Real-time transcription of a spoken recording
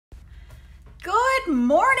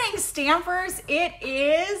morning, Stampers. It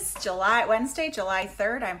is Wednesday, July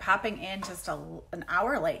 3rd. I'm popping in just an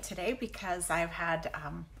hour late today because I've had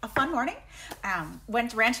a fun morning.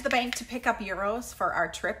 Ran to the bank to pick up euros for our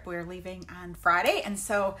trip. We're leaving on Friday. And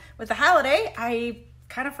so with the holiday, I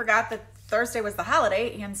kind of forgot that Thursday was the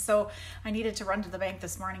holiday, and so I needed to run to the bank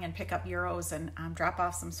this morning and pick up euros and drop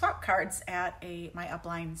off some swap cards at my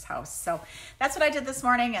upline's house. So that's what I did this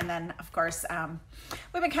morning, and then of course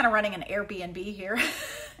we've been kind of running an Airbnb here,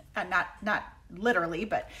 not literally,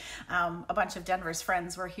 but a bunch of Denver's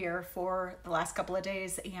friends were here for the last couple of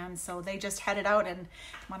days, and so they just headed out and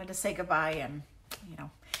wanted to say goodbye, and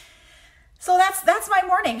so that's my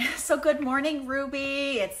morning. So good morning,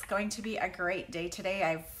 Ruby. It's going to be a great day today.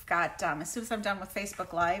 I've got, as soon as I'm done with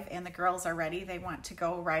Facebook Live and the girls are ready, they want to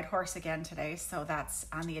go ride horse again today. So that's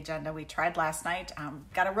on the agenda. We tried last night,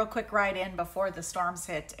 got a real quick ride in before the storms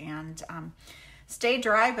hit and stayed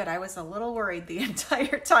dry, but I was a little worried the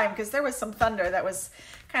entire time because there was some thunder that was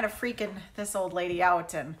kind of freaking this old lady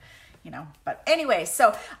out, and but anyway,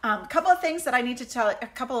 so a couple of things that I need to tell, a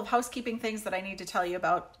couple of housekeeping things that I need to tell you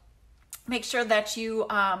about. Make sure that you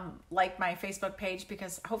like my Facebook page,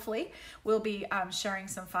 because hopefully we'll be sharing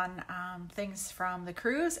some fun things from the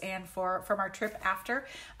cruise and from our trip after.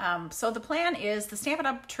 So the plan is, the Stampin'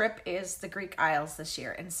 Up! Trip is the Greek Isles this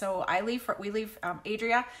year. And so we leave,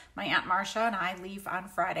 Adria, my Aunt Marcia, and I leave on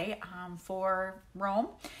Friday for Rome.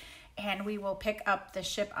 And we will pick up the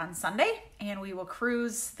ship on Sunday, and we will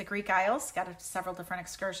cruise the Greek Isles. Got several different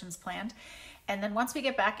excursions planned. And then once we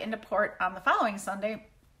get back into port on the following Sunday,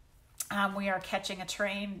 we are catching a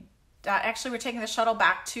train. Actually, we're taking the shuttle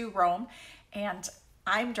back to Rome, and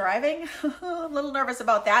I'm driving. A little nervous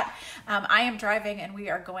about that. I am driving, and we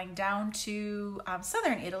are going down to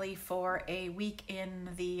southern Italy for a week in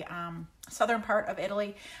the southern part of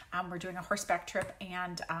Italy. We're doing a horseback trip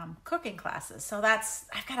and cooking classes. So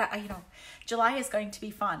July is going to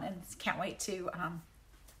be fun, and can't wait to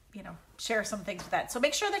share some things with that. So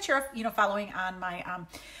make sure that you're, following on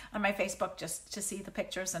my Facebook just to see the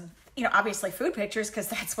pictures and, obviously food pictures, because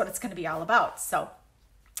that's what it's going to be all about. So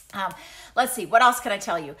let's see, what else can I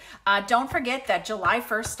tell you? Don't forget that July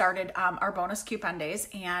 1st started our bonus coupon days,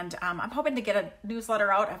 and I'm hoping to get a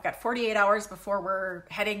newsletter out. I've got 48 hours before we're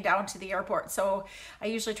heading down to the airport. So I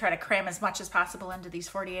usually try to cram as much as possible into these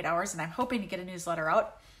 48 hours, and I'm hoping to get a newsletter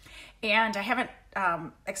out. And I haven't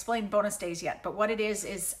explained bonus days yet, but what it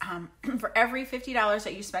is for every $50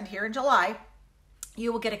 that you spend here in July,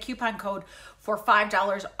 you will get a coupon code for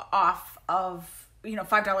 $5 off of,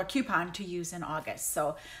 $5 coupon to use in August.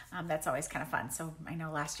 So that's always kind of fun. So I know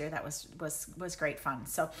last year that was great fun.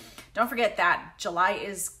 So don't forget that July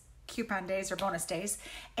is coupon days or bonus days.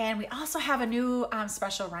 And we also have a new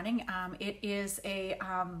special running. It is a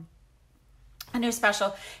new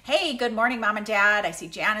special. Hey, good morning, Mom and Dad. I see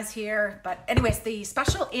Jan is here. But anyways, the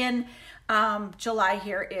special in July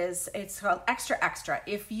here it's called Extra Extra.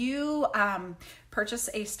 If you purchase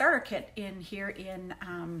a starter kit in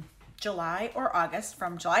July or August,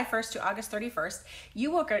 from July 1st to August 31st,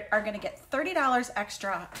 you are going to get $30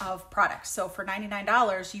 extra of products. So for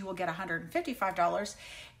 $99, you will get $155.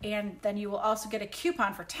 And then you will also get a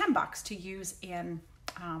coupon for $10 to use in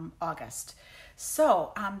August.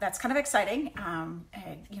 So that's kind of exciting.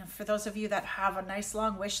 For those of you that have a nice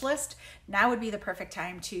long wish list, now would be the perfect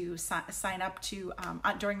time to sign up to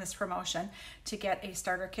during this promotion to get a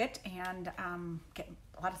starter kit and get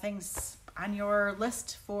a lot of things on your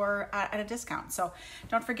list for at a discount. So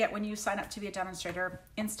don't forget, when you sign up to be a demonstrator,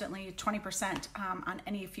 instantly 20% on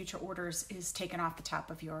any future orders is taken off the top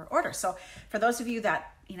of your order. So for those of you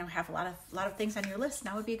that have a lot of things on your list,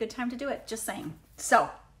 now would be a good time to do it. Just saying. So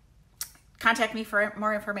contact me for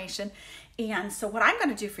more information. And so what I'm going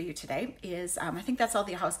to do for you today is, I think that's all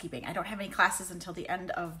the housekeeping. I don't have any classes until the end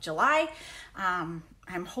of July. I'm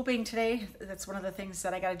hoping today, that's one of the things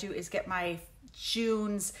that I got to do, is get my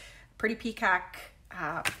June's Pretty Peacock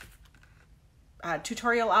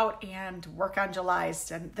tutorial out and work on July's.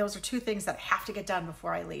 And those are two things that I have to get done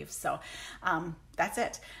before I leave. So that's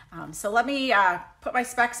it. So let me put my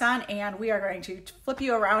specs on, and we are going to flip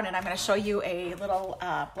you around, and I'm going to show you a little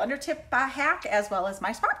blender tip hack, as well as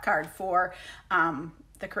my swap card for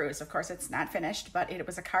the cruise. Of course, it's not finished, but it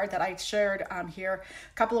was a card that I shared here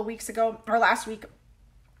a couple of weeks ago, or last week.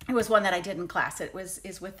 It was one that I did in class. It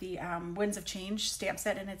is with the Winds of Change stamp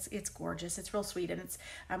set, and it's gorgeous. It's real sweet, and it's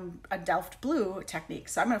a Delft blue technique.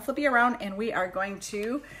 So I'm going to flip you around, and we are going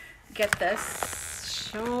to get this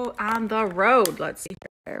show on the road. Let's see.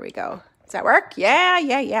 There we go. Does that work?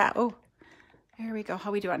 Yeah. Oh, there we go.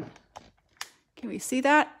 How we doing? Can we see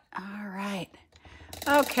that? All right.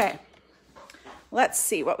 Okay. let's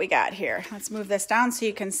see what we got here. Let's move this down so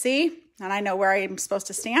you can see, and I know where I'm supposed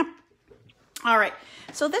to stamp. All right,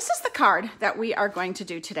 so this is the card that we are going to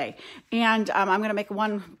do today. And I'm gonna make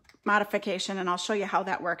one modification and I'll show you how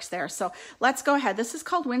that works there. So let's go ahead. This is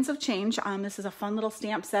called Winds of Change. This is a fun little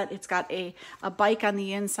stamp set. It's got a bike on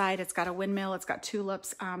the inside. It's got a windmill. It's got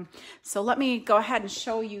tulips. So let me go ahead and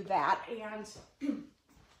show you that. And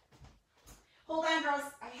hold on, girls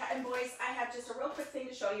and boys. I have just a real quick thing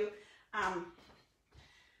to show you.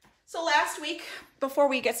 So last week, before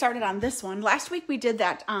we get started on this one, last week we did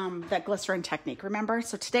that glycerin technique, remember?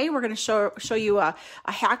 So today we're going to show you a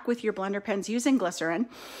hack with your blender pens using glycerin.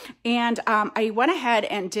 And I went ahead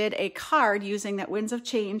and did a card using that Winds of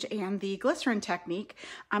Change and the glycerin technique.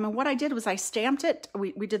 And what I did was I stamped it.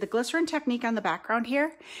 We did the glycerin technique on the background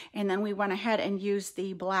here, and then we went ahead and used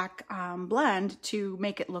the black blend to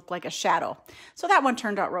make it look like a shadow. So that one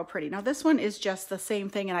turned out real pretty. Now this one is just the same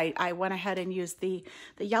thing, and I went ahead and used the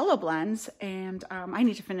yellow blends, and I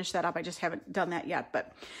need to finish that up. I just haven't done that yet,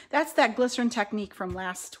 but that's that glycerin technique from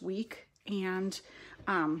last week, and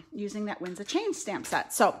using that Winds of Change stamp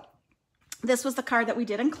set. So this was the card that we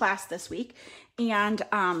did in class this week, and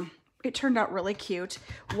it turned out really cute.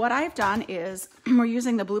 What I've done is we're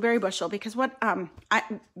using the blueberry bushel because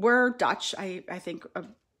we're Dutch. I think a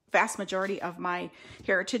vast majority of my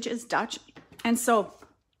heritage is Dutch, and so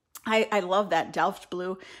I love that Delft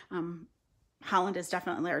blue. Holland is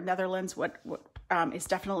definitely, or Netherlands, is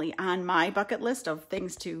definitely on my bucket list of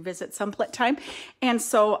things to visit some time. And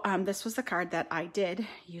so this was the card that I did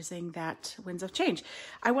using that Winds of Change.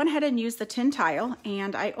 I went ahead and used the tin tile,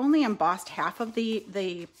 and I only embossed half of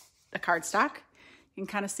the cardstock. You can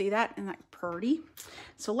kind of see that, and that's pretty.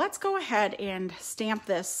 So let's go ahead and stamp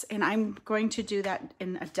this, and I'm going to do that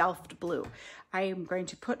in a Delft blue. I am going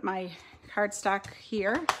to put my cardstock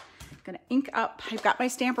here. Gonna ink up. I've got my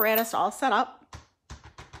Stamparatus all set up.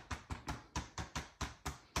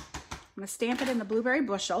 I'm gonna stamp it in the blueberry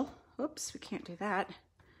bushel. Oops, we can't do that.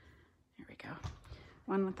 There we go.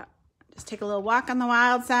 One with that. Just take a little walk on the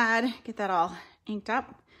wild side. Get that all inked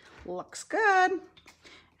up. Looks good.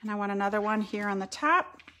 And I want another one here on the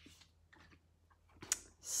top.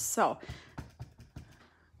 So,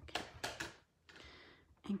 okay.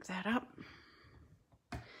 Ink that up.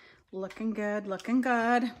 Looking good, looking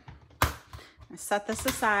good. I set this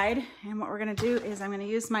aside, and what we're going to do is I'm going to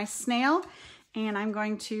use my snail, and I'm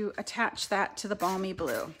going to attach that to the balmy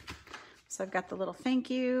blue. So I've got the little thank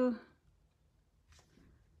you,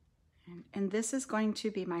 and this is going to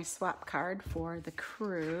be my swap card for the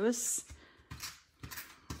cruise.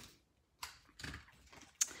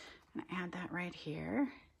 I'm going to add that right here,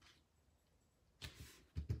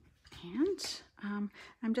 and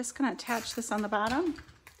I'm just going to attach this on the bottom.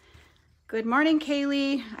 Good morning,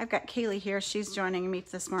 Kaylee. I've got Kaylee here. She's joining me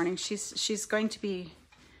this morning. She's going to be,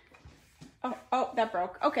 oh, that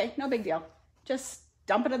broke. Okay, no big deal. Just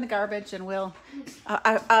dump it in the garbage and we'll,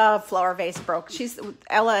 a flower vase broke.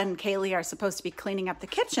 Ella and Kaylee are supposed to be cleaning up the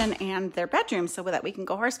kitchen and their bedroom so that we can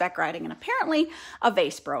go horseback riding, and apparently a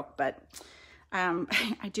vase broke, but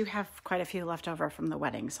I do have quite a few left over from the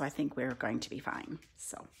wedding, so I think we're going to be fine.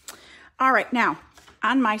 So, all right, now,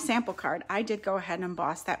 on my sample card, I did go ahead and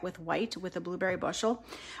emboss that with white with a blueberry bushel.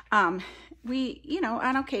 On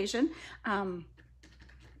occasion, I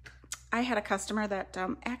had a customer that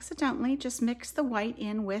accidentally just mixed the white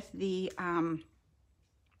in with the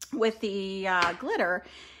glitter.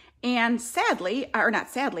 And sadly, or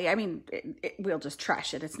not sadly, I mean, we'll just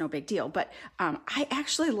trash it. It's no big deal. But I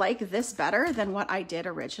actually like this better than what I did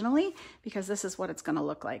originally, because this is what it's going to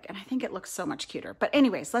look like. And I think it looks so much cuter. But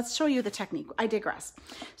anyways, let's show you the technique. I digress.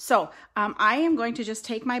 So I am going to just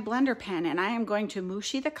take my blender pen, and I am going to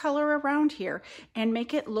mooshy the color around here and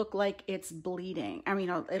make it look like it's bleeding. I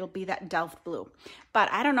mean, it'll be that Delft blue.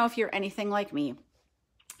 But I don't know if you're anything like me.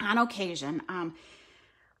 On occasion,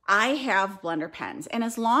 I have blender pens, and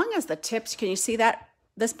as long as the tips, can you see that?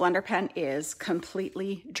 This blender pen is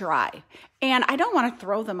completely dry, and I don't want to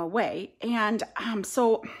throw them away. And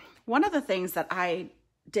so one of the things that I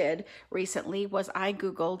did recently was I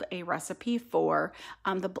Googled a recipe for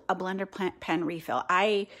a blender pen refill.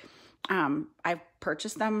 I've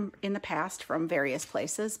purchased them in the past from various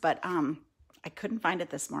places, but I couldn't find it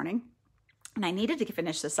this morning. And I needed to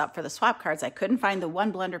finish this up for the swap cards. I couldn't find the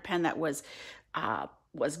one blender pen that was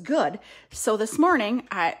good. So this morning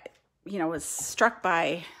I, was struck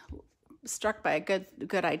by a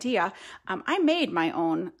good idea. I made my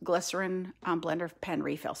own glycerin blender pen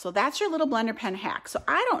refill. So that's your little blender pen hack. So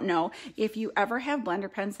I don't know if you ever have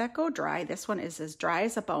blender pens that go dry. This one is as dry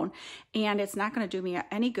as a bone, and it's not going to do me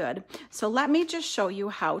any good. So let me just show you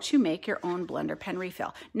how to make your own blender pen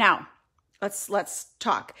refill. Now, let's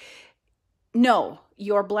talk. No,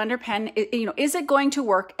 your blender pen, is it going to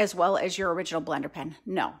work as well as your original blender pen?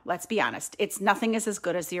 No, let's be honest. Nothing is as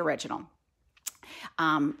good as the original.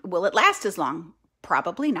 Will it last as long?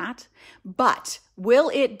 Probably not. But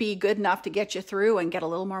will it be good enough to get you through and get a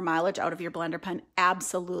little more mileage out of your blender pen?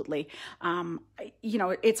 Absolutely.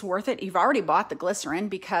 It's worth it. You've already bought the glycerin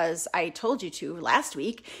because I told you to last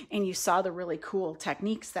week, and you saw the really cool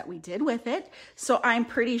techniques that we did with it. So I'm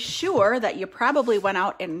pretty sure that you probably ran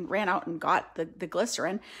out and got the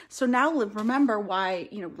glycerin. So now remember why,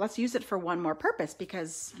 let's use it for one more purpose,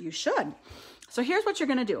 because you should. So here's what you're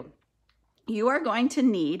going to do. You are going to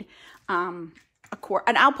need a quart,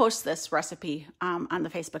 and I'll post this recipe on the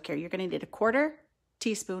Facebook here. You're going to need a 1/4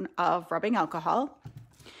 teaspoon of rubbing alcohol.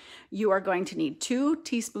 You are going to need 2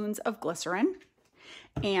 teaspoons of glycerin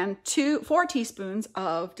and 4 teaspoons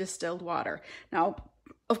of distilled water. Now,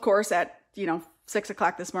 of course, at 6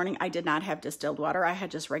 o'clock this morning, I did not have distilled water. I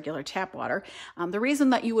had just regular tap water. The reason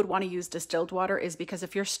that you would want to use distilled water is because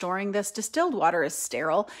if you're storing this, distilled water is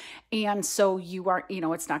sterile. And so you aren't,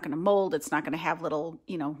 it's not going to mold. It's not going to have little,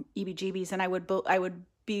 EBGBs. And I would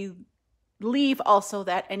believe also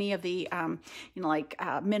that any of the,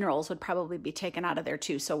 minerals would probably be taken out of there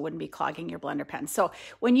too. So it wouldn't be clogging your blender pen. So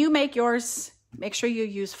when you make yours, make sure you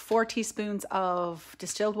use 4 teaspoons of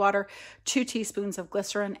distilled water, 2 teaspoons of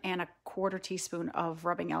glycerin, and a 1/4 teaspoon of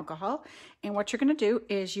rubbing alcohol. And what you're going to do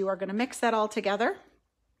is you are going to mix that all together.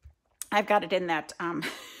 I've got it in that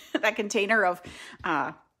that container of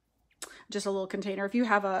just a little container. If you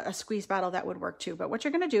have a squeeze bottle, that would work too. But what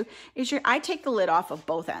you're going to do is I take the lid off of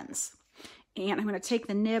both ends, and I'm going to take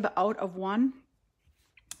the nib out of one.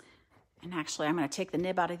 And actually, I'm going to take the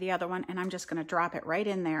nib out of the other one, and I'm just going to drop it right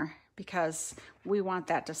in there because we want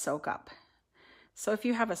that to soak up. So if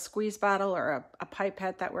you have a squeeze bottle or a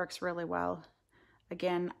pipette, that works really well.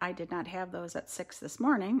 Again, I did not have those at 6 this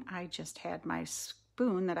morning. I just had my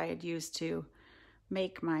spoon that I had used to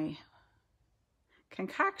make my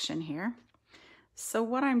concoction here. So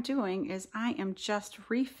what I'm doing is I am just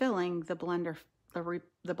refilling the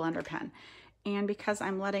blender pen. And because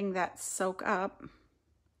I'm letting that soak up,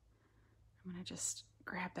 I'm going to just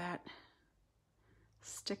grab that,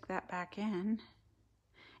 stick that back in.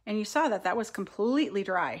 And you saw that was completely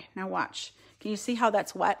dry. Now watch. Can you see how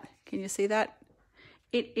that's wet? Can you see that?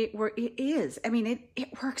 It is. I mean,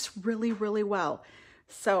 it works really, really well.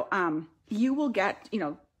 So you will get,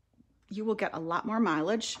 a lot more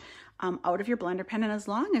mileage out of your blender pen. And as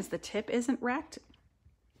long as the tip isn't wrecked,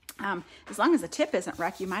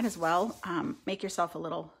 you might as well make yourself a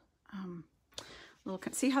little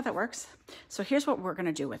see how that works? So here's what we're going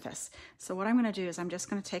to do with this. So what I'm going to do is I'm just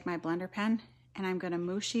going to take my blender pen and I'm going to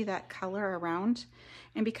mushi that color around.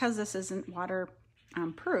 And because this isn't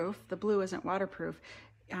waterproof, the blue isn't waterproof,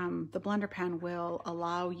 the blender pen will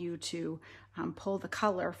allow you to pull the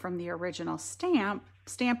color from the original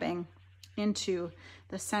stamping into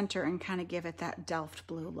the center and kind of give it that Delft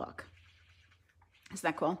blue look. Isn't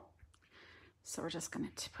that cool? So we're just going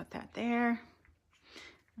to put that there.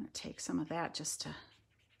 I'm going to take some of that just to,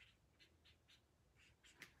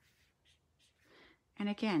 and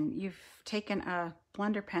again, you've taken a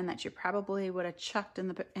blender pen that you probably would have chucked in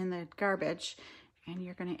the garbage, and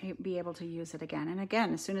you're going to be able to use it again. And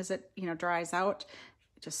again, as soon as it dries out,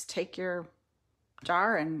 just take your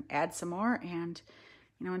jar and add some more, and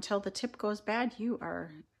until the tip goes bad, you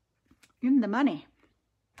are in the money.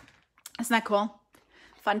 Isn't that cool?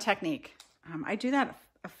 Fun technique. I do that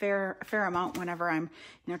a fair amount whenever I'm,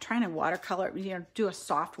 trying to watercolor, do a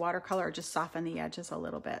soft watercolor or just soften the edges a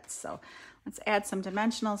little bit. So let's add some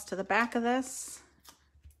dimensionals to the back of this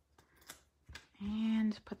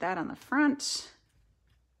and put that on the front.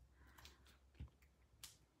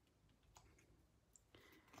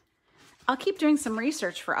 I'll keep doing some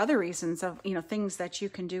research for other reasons of, things that you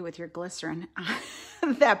can do with your glycerin.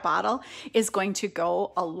 That bottle is going to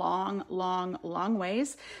go a long, long, long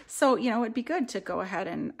ways. So, it'd be good to go ahead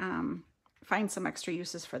and find some extra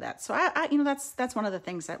uses for that. So that's one of the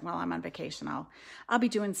things that while I'm on vacation, I'll be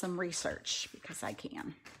doing some research because I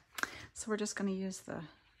can. So we're just going to use the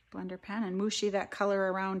blender pen and mushi that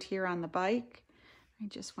color around here on the bike. I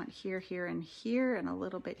just went here, here, and here, and a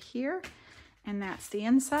little bit here. And that's the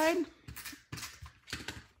inside.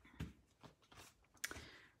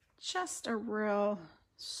 Just a real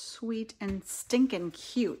sweet and stinking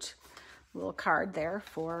cute little card there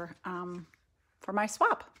for my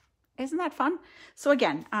swap. Isn't that fun? So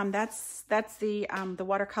again, that's the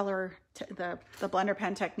watercolor, the blender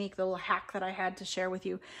pen technique, the little hack that I had to share with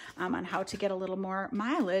you on how to get a little more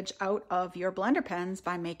mileage out of your blender pens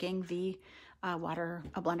by making the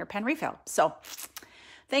blender pen refill. So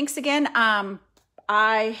Thanks again.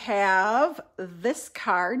 I have this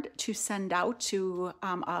card to send out to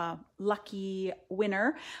a lucky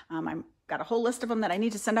winner. I've got a whole list of them that I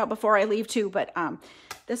need to send out before I leave too, but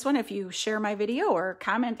this one, if you share my video or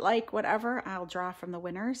comment, like, whatever, I'll draw from the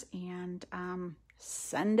winners and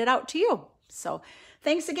send it out to you. So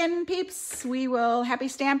thanks again, peeps. We will happy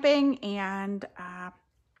stamping, and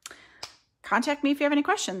contact me if you have any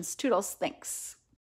questions. Toodles. Thanks.